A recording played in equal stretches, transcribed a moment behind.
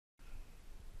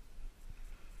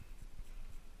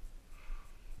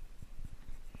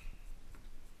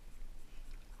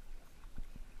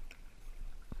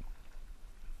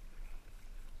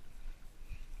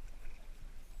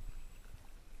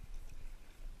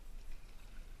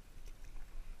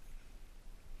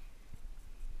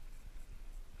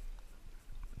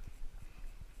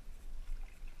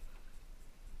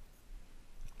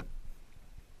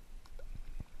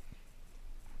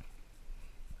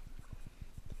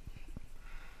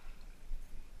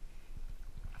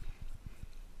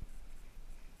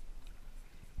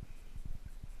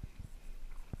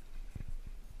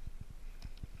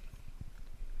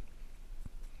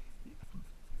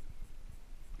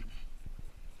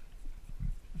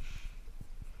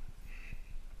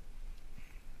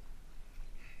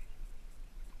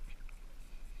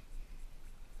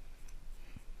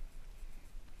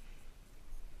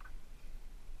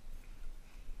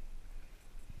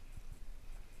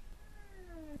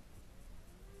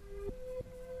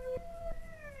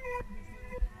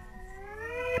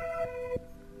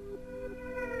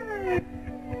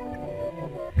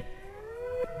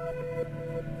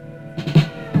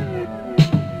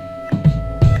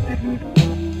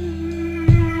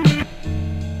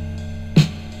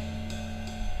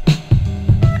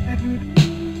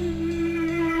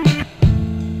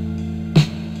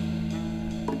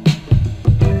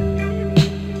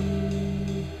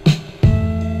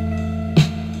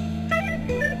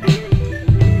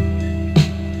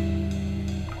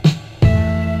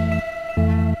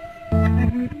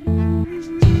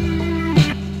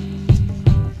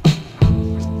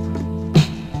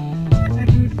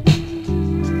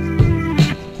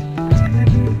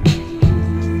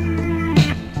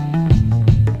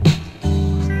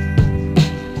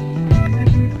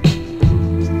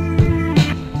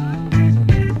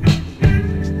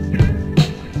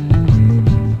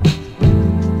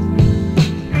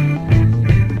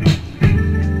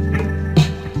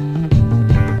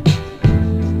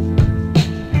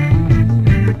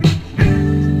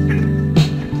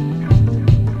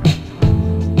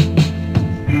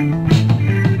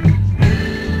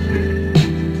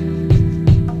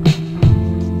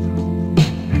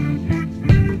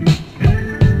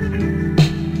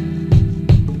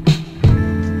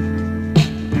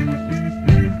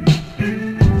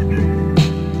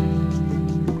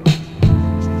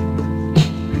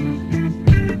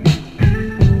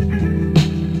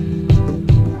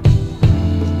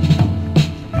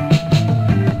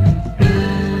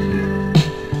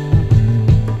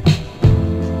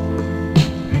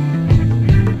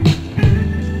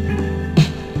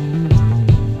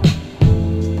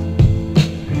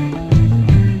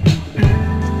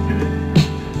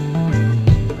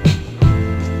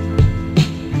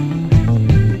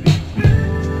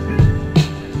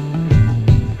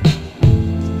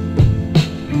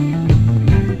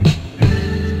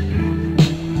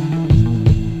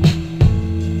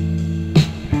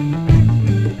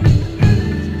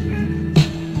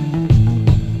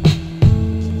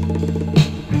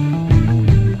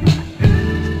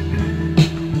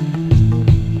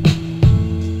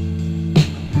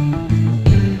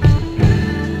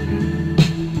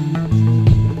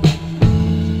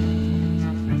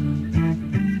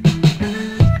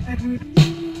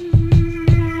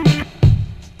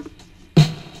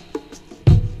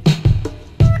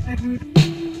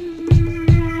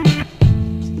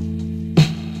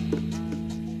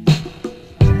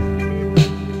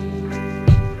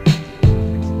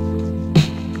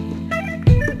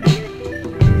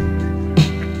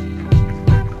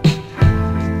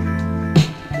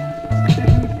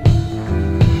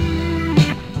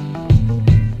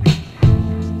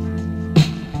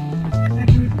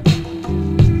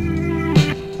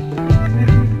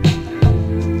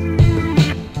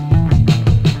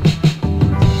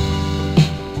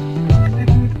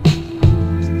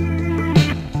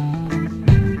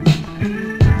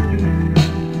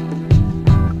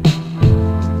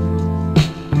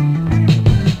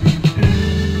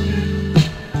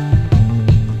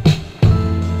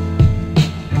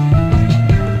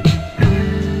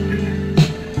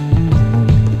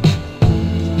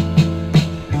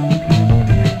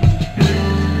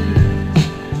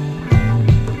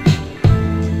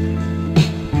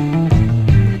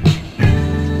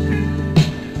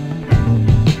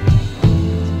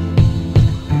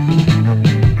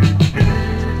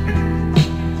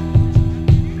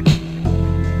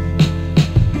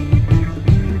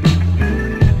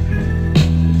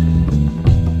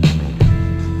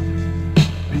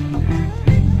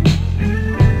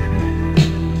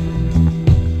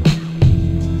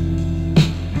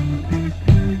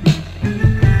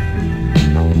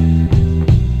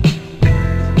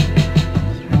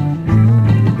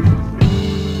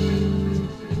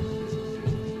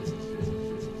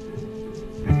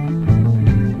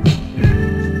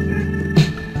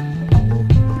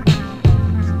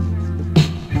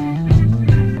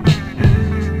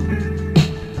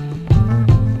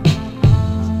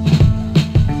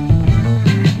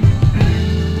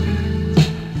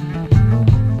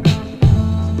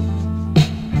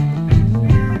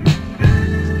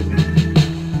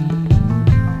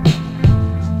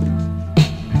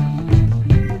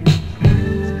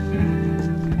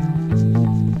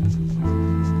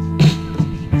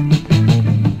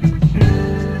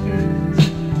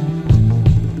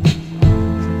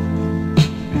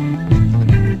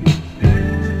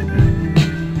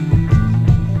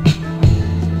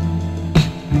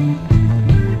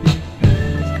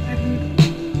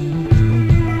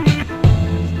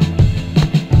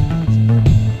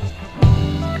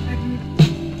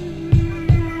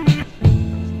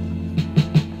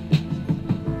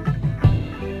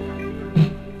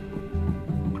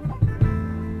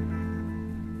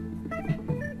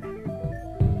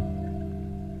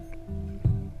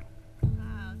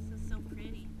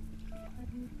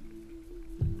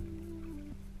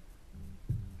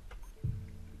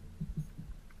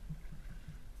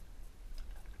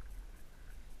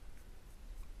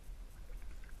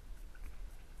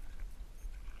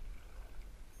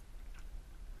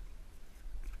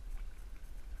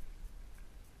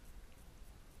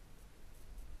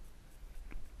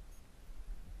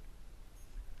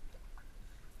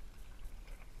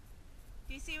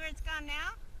see where it's gone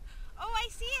now? Oh, I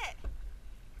see it.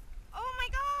 Oh my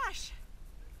gosh.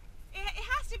 It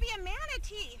has to be a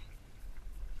manatee.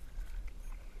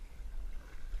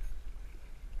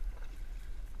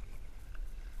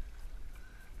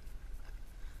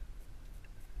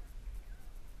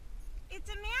 It's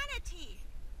a manatee.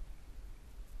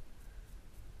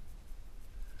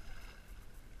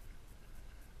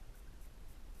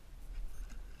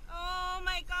 Oh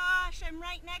my gosh, I'm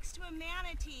right next to a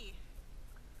manatee.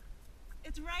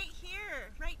 It's right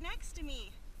here, right next to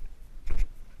me.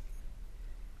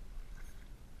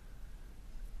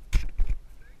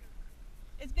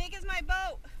 As big as my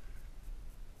boat.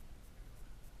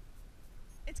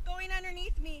 It's going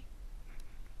underneath me.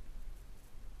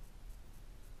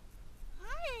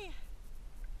 Hi.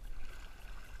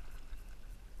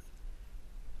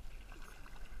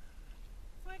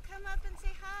 Want to come up and say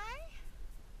hi?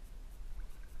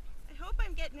 I hope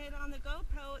I'm getting it on the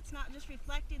GoPro. It's not just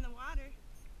reflecting the water.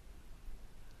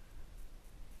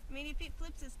 I mean, if it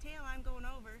flips his tail, I'm going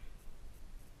over.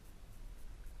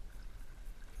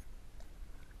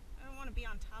 I don't want to be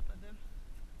on top of him.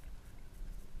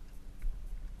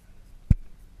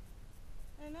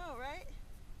 I know, right?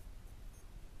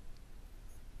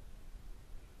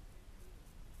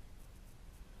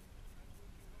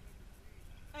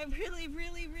 I really,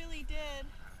 really, really did.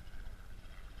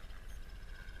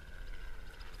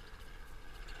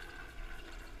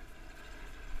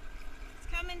 It's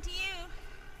coming to you.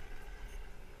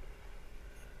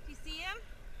 Do you see him?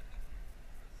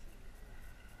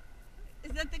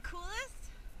 Is that the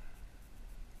coolest?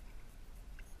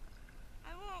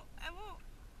 I won't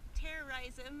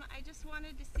terrorize him. I just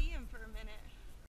wanted to see him for a minute.